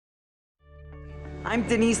I'm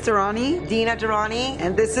Denise Durrani, Dina Durrani,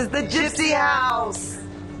 and this is the Gypsy House,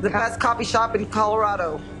 the best coffee shop in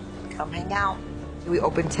Colorado. Come hang out. We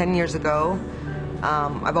opened 10 years ago.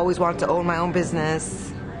 I've always wanted to own my own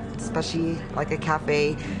business, especially like a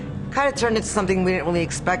cafe. Kind of turned into something we didn't really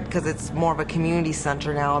expect because it's more of a community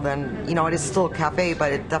center now than, it is still a cafe,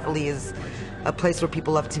 but it definitely is a place where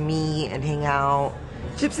people love to meet and hang out.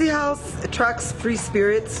 Gypsy House attracts free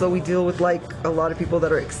spirits, so we deal with like a lot of people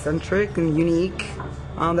that are eccentric and unique,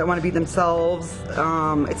 that want to be themselves.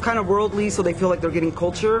 It's kind of worldly, so they feel like they're getting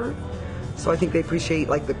culture. So I think they appreciate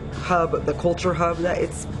like the culture hub that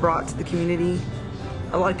it's brought to the community.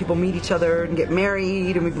 A lot of people meet each other and get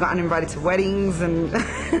married, and we've gotten invited to weddings and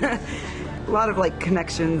a lot of like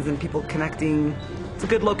connections and people connecting. It's a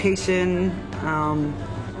good location.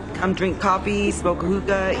 Come drink coffee, smoke a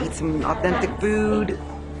hookah, eat some authentic food,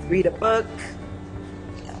 read a book,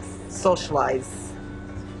 socialize.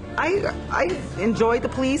 I enjoy the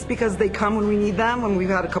police because they come when we need them, when we've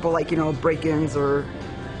had a couple like, break-ins or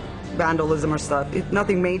vandalism or stuff.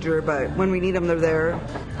 Nothing major, but when we need them, they're there.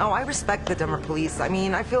 Oh, I respect the Denver police. I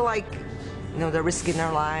mean, I feel like, they're risking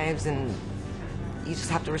their lives and you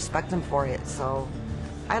just have to respect them for it, so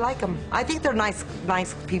I like them. I think they're nice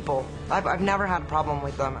people. I've never had a problem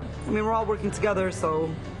with them. I mean, we're all working together, so,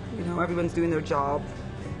 everyone's doing their job.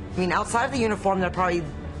 I mean, outside of the uniform, they're probably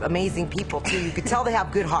amazing people, too. You could tell they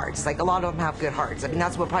have good hearts. Like, a lot of them have good hearts. I mean,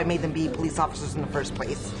 that's what probably made them be police officers in the first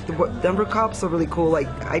place. The Denver cops are really cool. Like,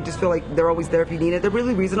 I just feel like they're always there if you need it. They're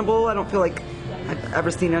really reasonable. I don't feel like I've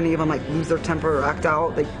ever seen any of them, like, lose their temper or act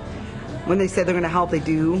out. Like, when they say they're going to help, they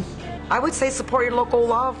do. I would say support your local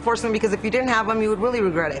law enforcement, because if you didn't have them, you would really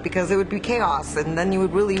regret it, because it would be chaos, and then you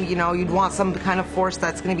would really, you'd want some kind of force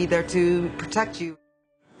that's going to be there to protect you.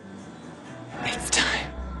 It's time.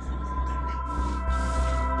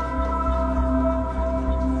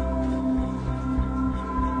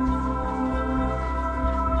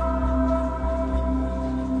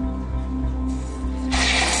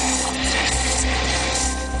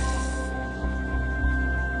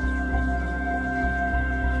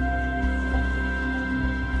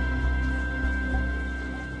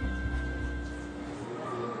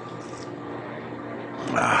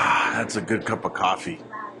 Ah, that's a good cup of coffee.